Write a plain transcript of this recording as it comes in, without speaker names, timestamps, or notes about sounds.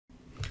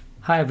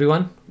Hi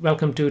everyone,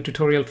 welcome to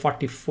tutorial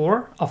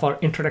 44 of our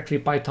Introductory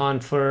Python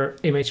for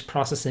Image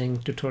Processing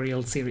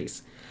tutorial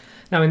series.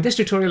 Now in this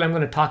tutorial I'm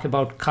going to talk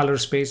about color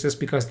spaces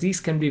because these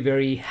can be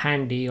very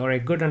handy, or a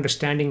good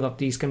understanding of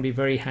these can be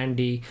very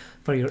handy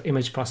for your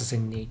image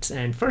processing needs.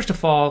 And first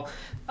of all,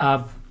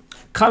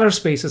 color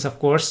spaces, of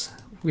course,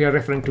 we are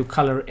referring to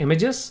color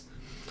images,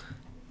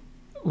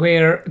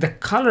 where the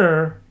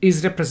color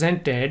is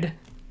represented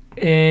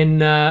in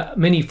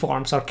many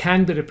forms, or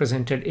can be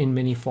represented in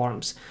many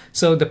forms.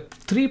 So the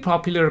three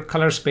popular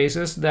color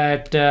spaces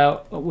that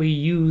we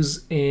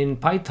use in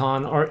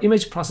Python or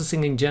image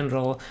processing in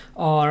general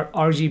are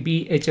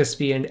RGB,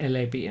 HSV, and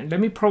LAB. And let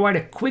me provide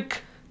a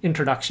quick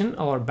introduction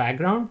or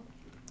background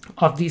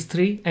of these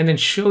three and then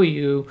show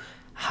you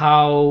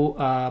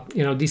how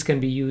these can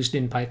be used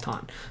in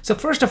Python. So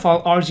first of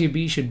all,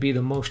 RGB should be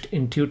the most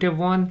intuitive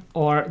one,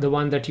 or the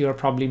one that you're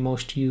probably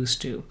most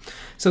used to.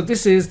 So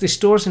this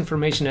stores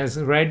information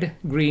as red,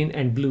 green,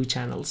 and blue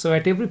channels. So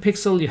at every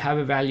pixel you have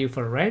a value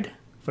for red,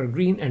 for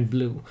green, and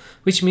blue,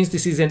 which means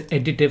this is an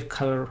additive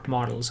color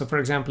model. So for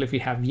example, if you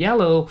have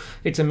yellow,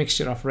 it's a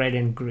mixture of red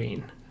and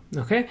green.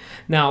 Okay,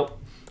 now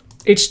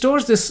it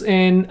stores this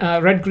in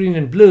red, green,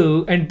 and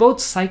blue, and both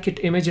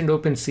scikit-image and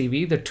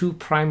OpenCV, the two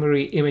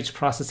primary image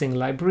processing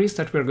libraries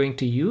that we're going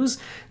to use,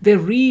 they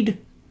read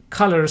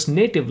colors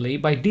natively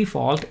by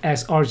default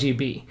as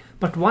RGB.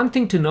 But one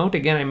thing to note,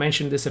 again, I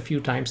mentioned this a few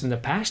times in the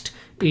past,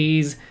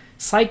 is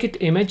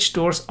scikit-image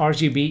stores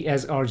RGB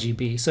as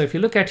RGB. So if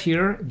you look at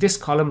here, this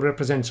column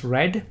represents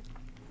red,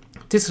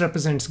 this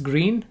represents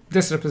green,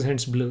 this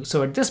represents blue.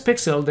 So at this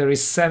pixel, there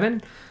is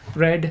 7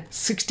 red,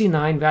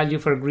 69 value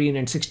for green,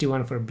 and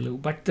 61 for blue.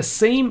 But the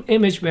same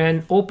image,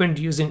 when opened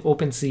using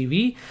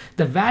OpenCV,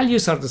 the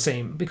values are the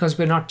same because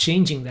we're not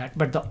changing that,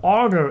 but the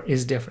order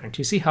is different.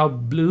 You see how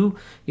blue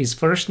is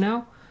first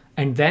now,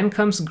 and then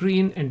comes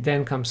green, and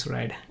then comes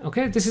red.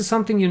 Okay, this is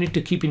something you need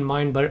to keep in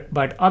mind,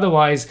 but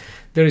otherwise,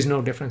 there is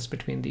no difference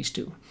between these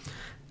two.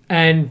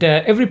 And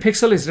every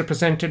pixel is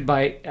represented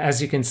by, as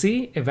you can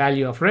see, a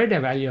value of red, a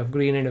value of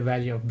green, and a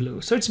value of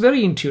blue. So it's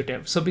very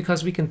intuitive. So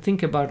because we can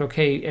think about,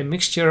 okay, a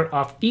mixture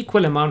of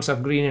equal amounts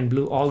of green and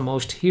blue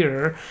almost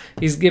here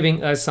is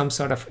giving us some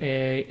sort of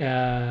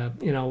a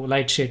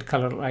light shade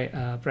color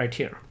right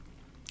here.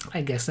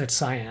 I guess that's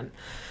cyan.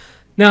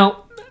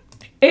 Now,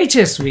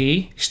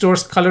 HSV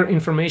stores color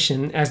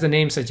information, as the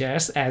name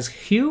suggests, as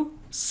hue,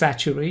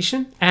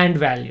 saturation, and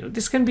value.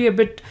 This can be a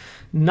bit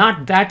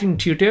not that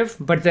intuitive,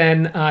 but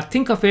then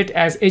think of it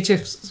as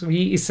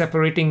HSV is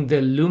separating the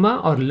luma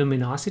or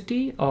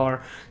luminosity,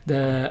 or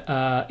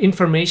the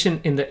information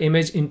in the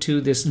image,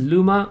 into this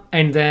luma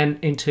and then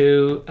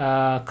into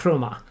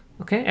chroma.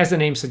 Okay, as the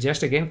name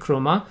suggests, again,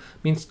 chroma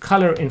means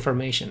color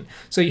information.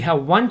 So you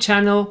have one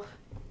channel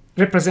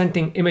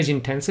representing image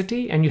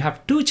intensity, and you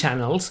have two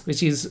channels,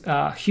 which is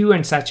hue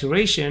and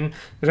saturation,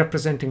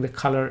 representing the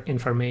color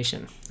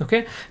information.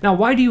 Okay, now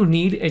why do you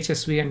need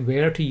HSV and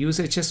where to use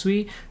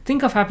HSV?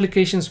 Think of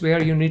applications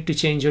where you need to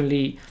change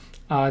only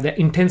the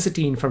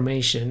intensity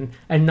information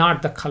and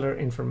not the color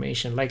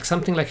information, like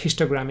something like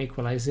histogram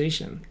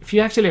equalization. If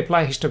you actually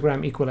apply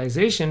histogram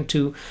equalization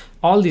to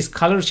all these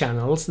color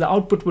channels, the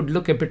output would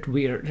look a bit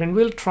weird, and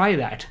we'll try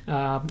that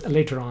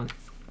later on.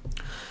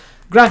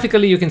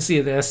 Graphically, you can see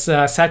this.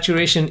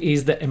 Saturation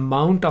is the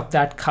amount of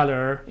that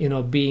color,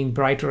 being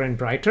brighter and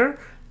brighter,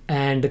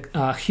 and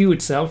hue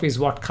itself is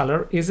what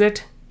color is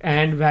it,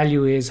 and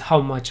value is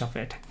how much of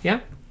it.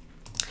 Yeah.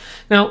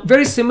 Now,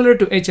 very similar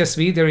to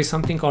HSV, there is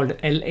something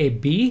called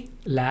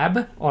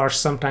LAB, or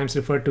sometimes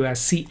referred to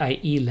as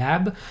CIE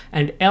lab,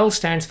 and L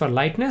stands for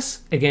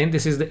lightness. Again,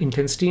 this is the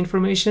intensity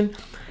information.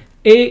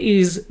 A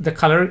is the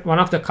color, one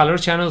of the color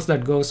channels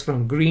that goes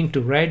from green to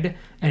red,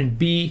 and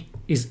B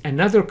is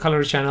another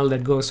color channel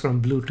that goes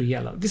from blue to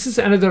yellow. This is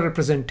another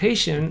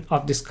representation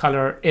of this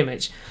color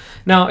image.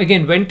 Now,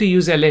 again, when to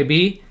use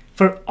LAB?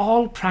 For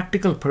all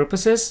practical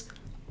purposes,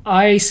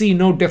 I see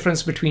no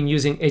difference between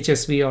using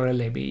HSV or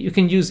LAB. You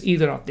can use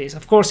either of these.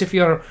 Of course, if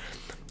you're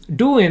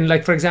doing,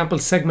 like, for example,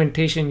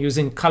 segmentation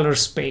using color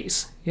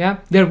space, yeah,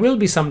 there will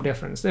be some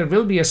difference. There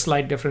will be a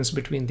slight difference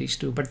between these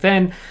two, but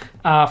then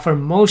for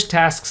most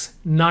tasks,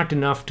 not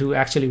enough to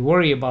actually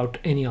worry about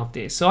any of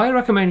these. So I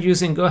recommend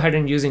go ahead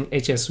and using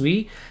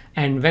HSV,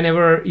 and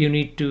whenever you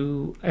need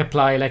to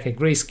apply like a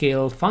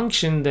grayscale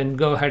function, then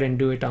go ahead and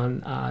do it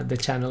on the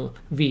channel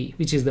V,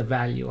 which is the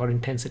value or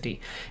intensity.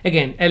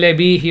 Again, LAB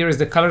here is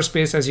the color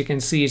space. As you can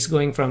see, it's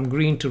going from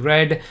green to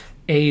red,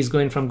 A is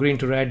going from green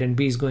to red, and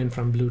B is going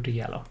from blue to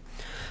yellow.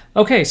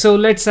 Okay, so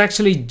let's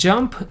actually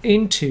jump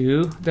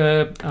into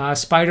the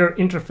Spider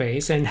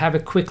interface and have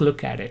a quick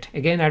look at it.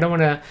 Again, I don't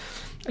want to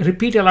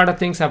repeat a lot of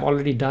things I've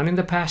already done in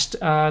the past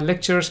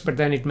lectures, but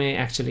then it may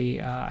actually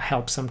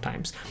help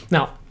sometimes.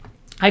 Now,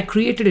 I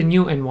created a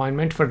new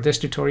environment for this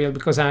tutorial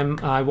because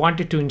I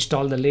wanted to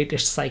install the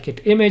latest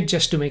scikit-image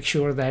just to make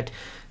sure that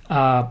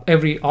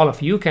all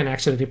of you can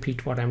actually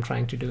repeat what I'm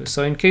trying to do.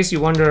 So in case you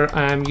wonder,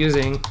 I'm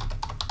using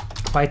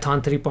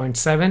Python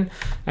 3.7,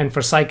 and for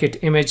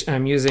scikit-image,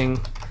 I'm using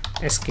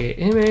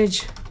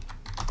skimage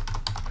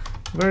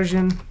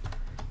version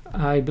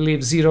I believe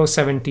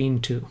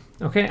 0.17.2.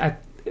 Okay,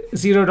 at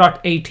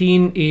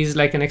 0.18 is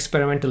like an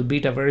experimental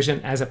beta version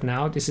as of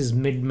now. This is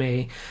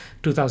mid-May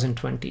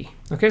 2020.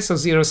 Okay, so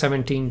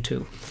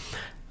 0.17.2.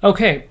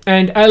 Okay,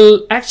 and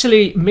I'll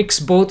actually mix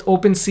both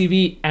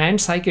OpenCV and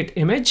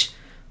scikit-image,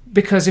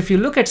 because if you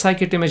look at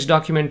scikit-image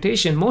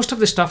documentation, most of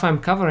the stuff I'm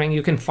covering,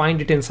 you can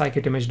find it in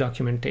scikit-image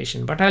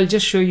documentation. But I'll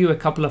just show you a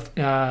couple of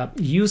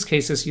use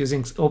cases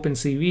using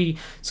OpenCV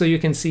so you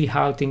can see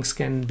how things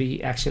can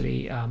be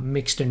actually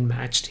mixed and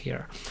matched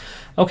here.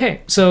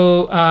 Okay,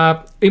 so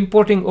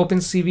importing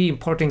OpenCV,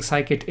 importing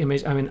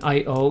scikit-image,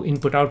 IO,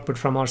 input output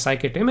from our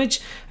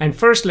scikit-image. And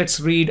first, let's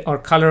read our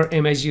color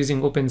image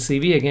using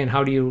OpenCV. Again,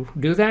 how do you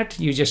do that?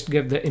 You just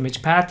give the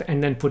image path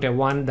and then put a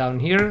 1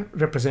 down here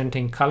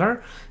representing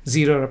color.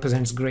 0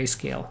 represents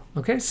grayscale.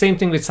 Okay, same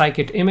thing with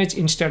scikit-image.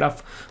 Instead of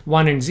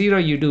 1 and 0,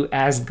 you do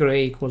as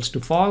gray equals to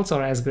false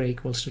or as gray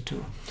equals to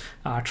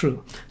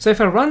true. So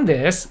if I run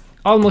this,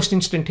 almost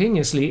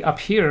instantaneously up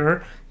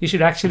here, you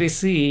should actually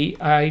see,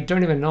 I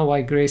don't even know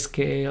why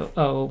grayscale,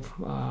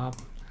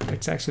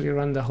 let's actually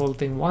run the whole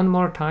thing one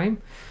more time.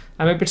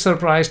 I'm a bit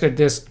surprised at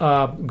this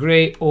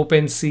gray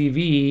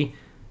OpenCV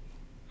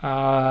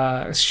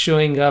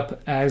showing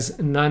up as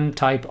none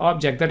type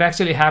object. That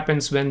actually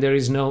happens when there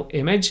is no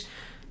image.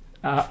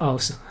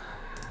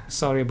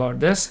 Sorry about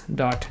this,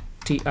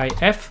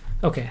 .tif.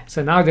 Okay,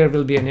 so now there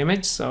will be an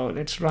image. So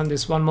let's run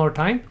this one more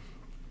time.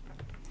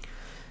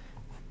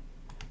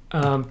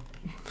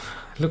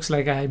 Looks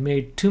like I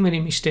made too many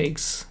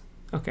mistakes.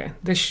 Okay,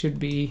 this should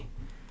be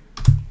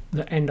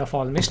the end of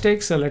all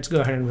mistakes. So let's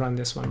go ahead and run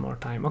this one more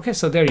time. Okay,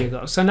 so there you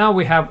go. So now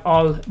we have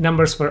all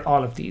numbers for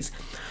all of these.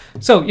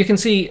 So you can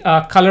see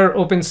color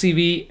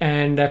OpenCV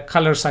and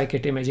color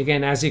scikit-image.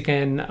 Again, as you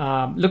can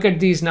look at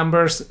these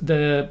numbers,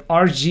 the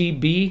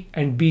RGB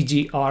and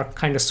BG are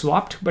kind of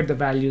swapped, but the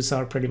values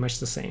are pretty much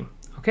the same.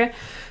 Okay,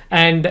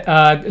 and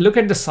look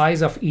at the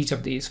size of each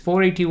of these.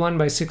 481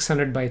 by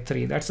 600 by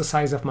 3. That's the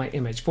size of my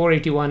image.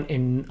 481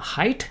 in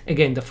height.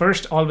 Again, the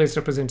first always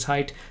represents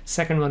height,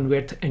 second one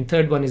width, and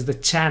third one is the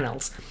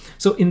channels.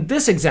 So in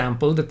this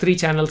example, the 3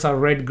 channels are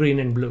red, green,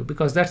 and blue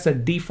because that's the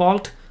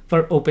default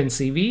for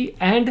OpenCV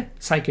and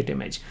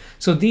scikit-image.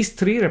 So these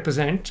 3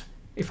 represent,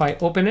 if I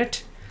open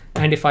it,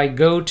 and if I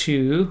go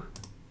to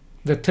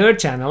the third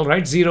channel,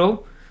 right,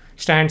 0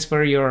 stands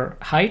for your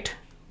height,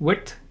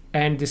 width,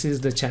 and this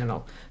is the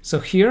channel. So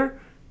here,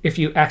 if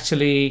you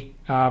actually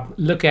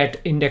look at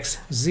index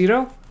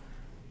 0,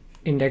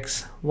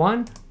 index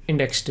 1,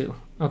 index 2,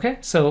 okay?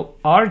 So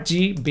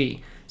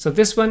RGB. So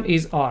this one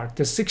is R.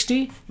 The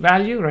 60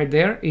 value right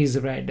there is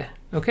red,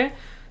 okay?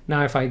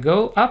 Now if I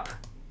go up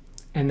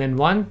and then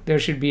 1, there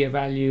should be a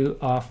value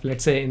of,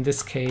 let's say in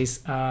this case,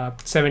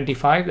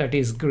 75, that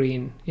is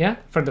green, yeah,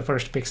 for the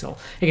first pixel.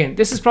 Again,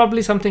 this is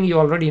probably something you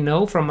already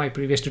know from my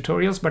previous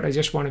tutorials, but I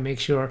just want to make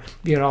sure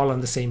we are all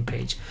on the same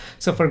page.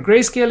 So for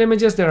grayscale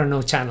images, there are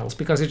no channels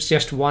because it's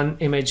just one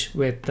image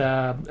with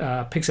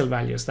pixel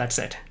values, that's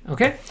it,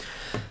 okay?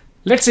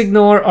 Let's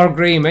ignore our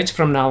gray image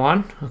from now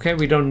on, okay?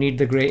 We don't need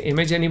the gray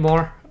image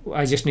anymore.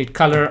 I just need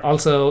color.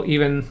 Also,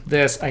 even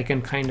this I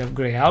can kind of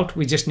gray out.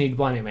 We just need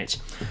one image.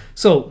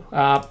 So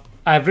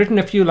I've written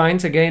a few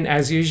lines again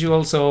as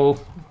usual, so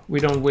we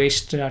don't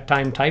waste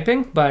time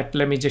typing, but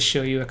let me just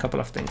show you a couple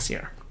of things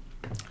here.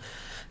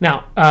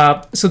 Now,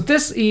 so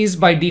this is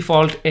by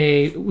default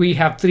we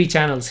have 3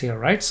 channels here,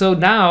 right? So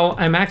now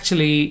I'm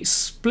actually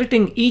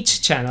splitting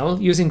each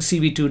channel using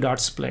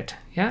cv2.split.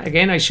 Yeah,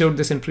 again, I showed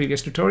this in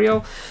previous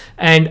tutorial,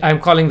 and I'm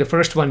calling the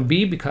first one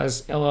B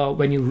because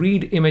when you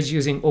read image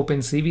using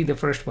OpenCV, the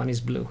first one is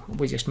blue.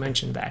 We just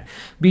mentioned that.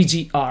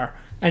 BGR.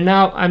 And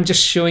now I'm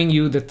just showing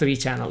you the 3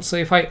 channels. So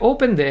if I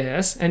open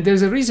this, and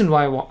there's a reason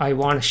why I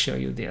want to show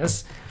you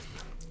this,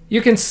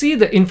 you can see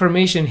the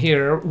information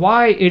here,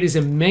 why it is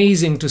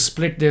amazing to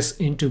split this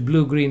into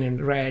blue, green,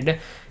 and red,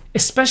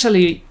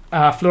 especially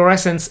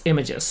fluorescence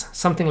images,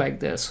 something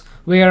like this,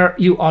 where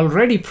you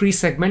already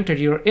pre-segmented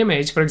your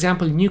image. For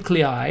example,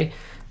 nuclei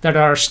that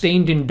are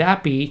stained in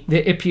DAPI,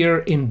 they appear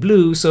in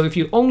blue. So if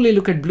you only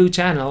look at blue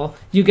channel,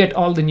 you get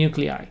all the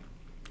nuclei,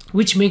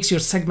 which makes your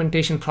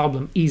segmentation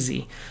problem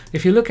easy.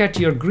 If you look at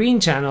your green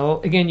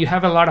channel, again, you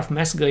have a lot of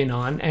mess going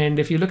on. And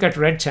if you look at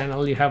red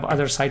channel, you have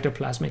other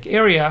cytoplasmic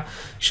area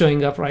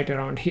showing up right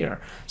around here.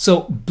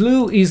 So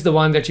blue is the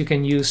one that you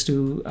can use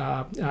to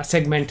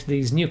segment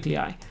these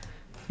nuclei.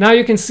 Now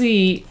you can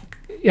see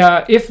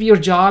if your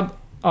job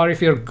or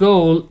if your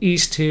goal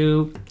is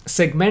to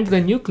segment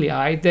the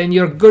nuclei, then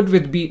you're good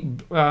with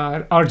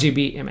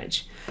RGB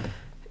image.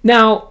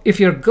 Now, if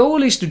your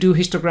goal is to do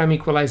histogram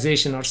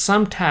equalization or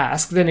some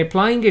task, then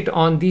applying it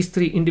on these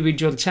 3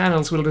 individual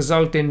channels will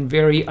result in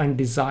very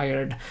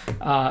undesired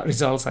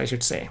results, I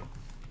should say.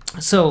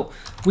 So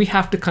we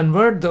have to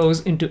convert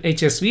those into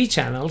HSV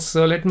channels.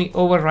 So let me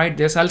override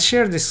this. I'll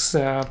share this.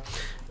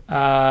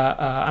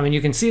 I mean,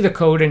 you can see the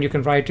code and you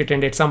can write it,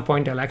 and at some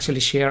point I'll actually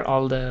share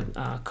all the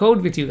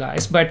code with you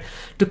guys. But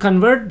to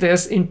convert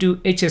this into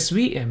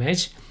HSV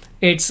image,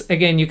 It's,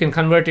 again, you can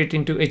convert it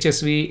into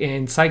HSV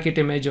in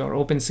scikit-image or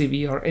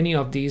OpenCV or any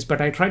of these, but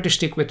I try to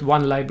stick with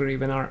one library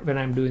when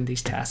I'm doing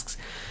these tasks.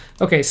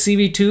 Okay,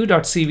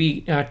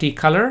 cv2.cvt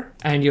color,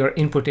 and your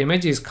input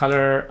image is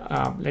color.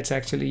 Let's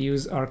actually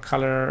use our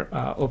color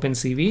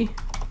OpenCV.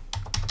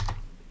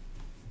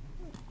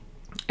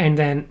 And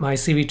then my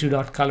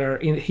cv2.color,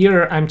 in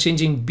here I'm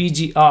changing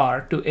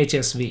BGR to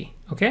HSV,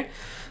 okay?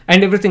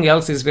 And everything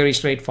else is very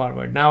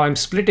straightforward. Now I'm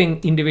splitting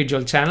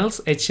individual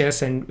channels,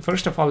 HS, and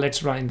first of all,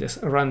 let's run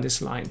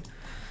this line.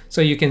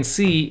 So you can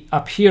see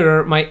up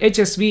here, my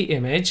HSV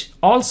image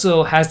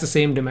also has the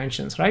same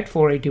dimensions, right?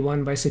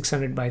 481 by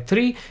 600 by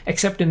 3,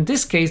 except in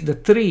this case, the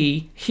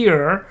 3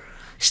 here,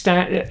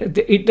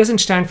 it doesn't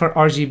stand for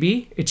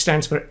RGB, it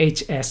stands for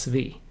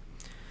HSV.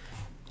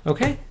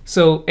 Okay,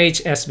 so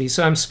HSV,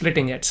 so I'm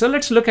splitting it. So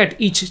let's look at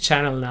each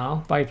channel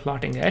now by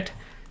plotting it.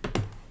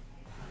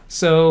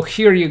 So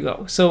here you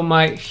go. So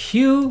my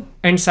hue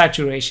and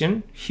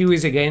saturation, hue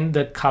is again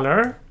the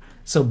color.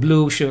 So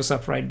blue shows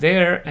up right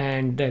there,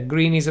 and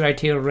green is right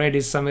here, red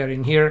is somewhere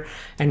in here,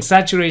 and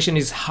saturation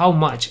is how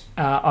much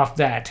of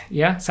that.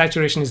 Yeah,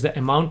 saturation is the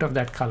amount of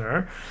that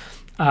color.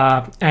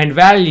 And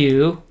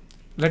value,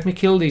 let me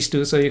kill these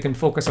two so you can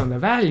focus on the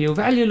value.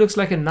 Value looks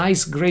like a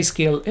nice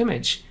grayscale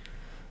image.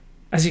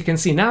 As you can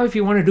see, now if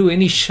you want to do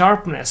any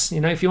sharpness,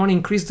 if you want to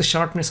increase the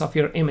sharpness of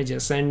your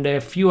images, and a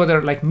few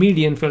other like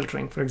median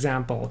filtering, for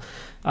example,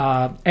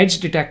 edge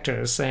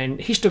detectors and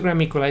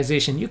histogram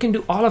equalization, you can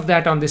do all of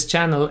that on this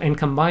channel and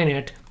combine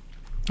it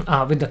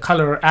with the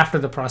color after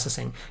the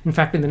processing. In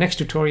fact, in the next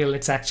tutorial,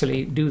 let's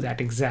actually do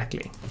that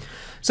exactly.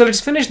 So let's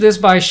finish this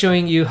by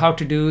showing you how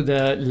to do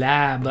the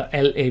lab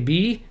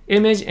LAB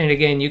image. And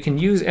again, you can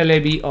use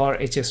LAB or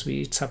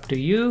HSV, it's up to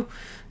you.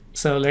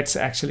 So let's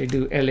actually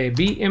do LAB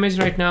image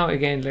right now.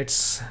 Again,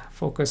 let's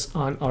focus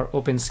on our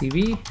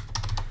OpenCV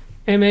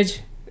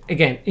image.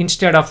 Again,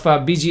 instead of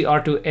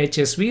BGR to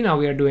HSV, now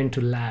we are doing to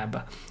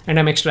lab. And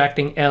I'm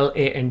extracting L,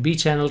 A, and B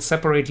channels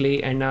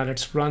separately. And now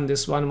let's run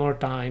this one more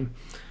time.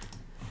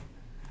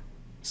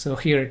 So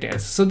here it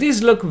is. So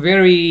these look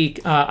very,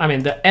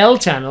 the L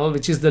channel,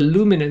 which is the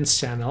luminance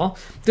channel,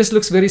 this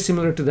looks very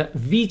similar to the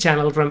V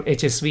channel from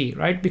HSV,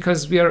 right?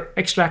 Because we are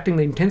extracting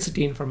the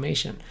intensity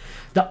information.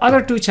 The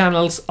other two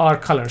channels are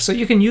color. So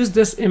you can use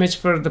this image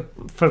for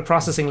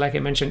processing, like I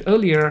mentioned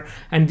earlier.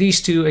 And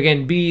these two,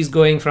 again, B is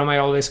going from, I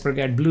always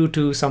forget, blue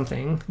to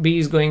something. B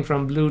is going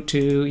from blue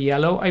to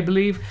yellow, I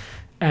believe.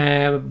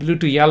 Blue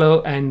to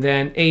yellow, and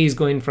then A is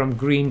going from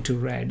green to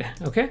red.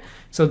 Okay,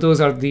 so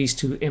those are these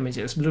two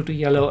images, blue to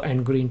yellow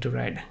and green to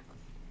red.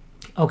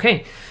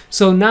 Okay,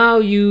 so now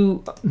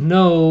you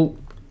know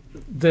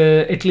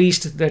at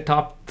least the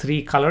top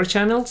 3 color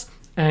channels.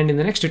 And in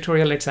the next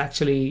tutorial, let's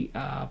actually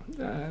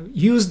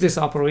use this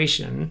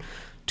operation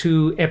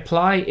to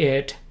apply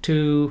it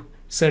to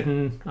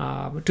certain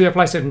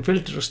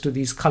filters to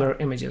these color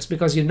images,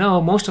 because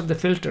most of the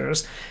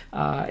filters,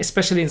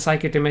 especially in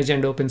scikit-image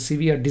and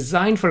OpenCV, are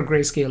designed for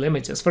grayscale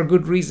images for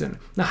good reason.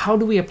 Now, how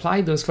do we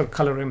apply those for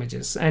color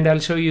images? And I'll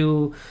show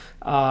you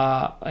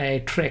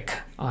a trick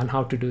on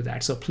how to do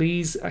that. So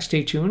please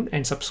stay tuned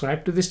and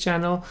subscribe to this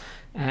channel.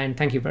 And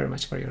thank you very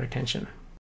much for your attention.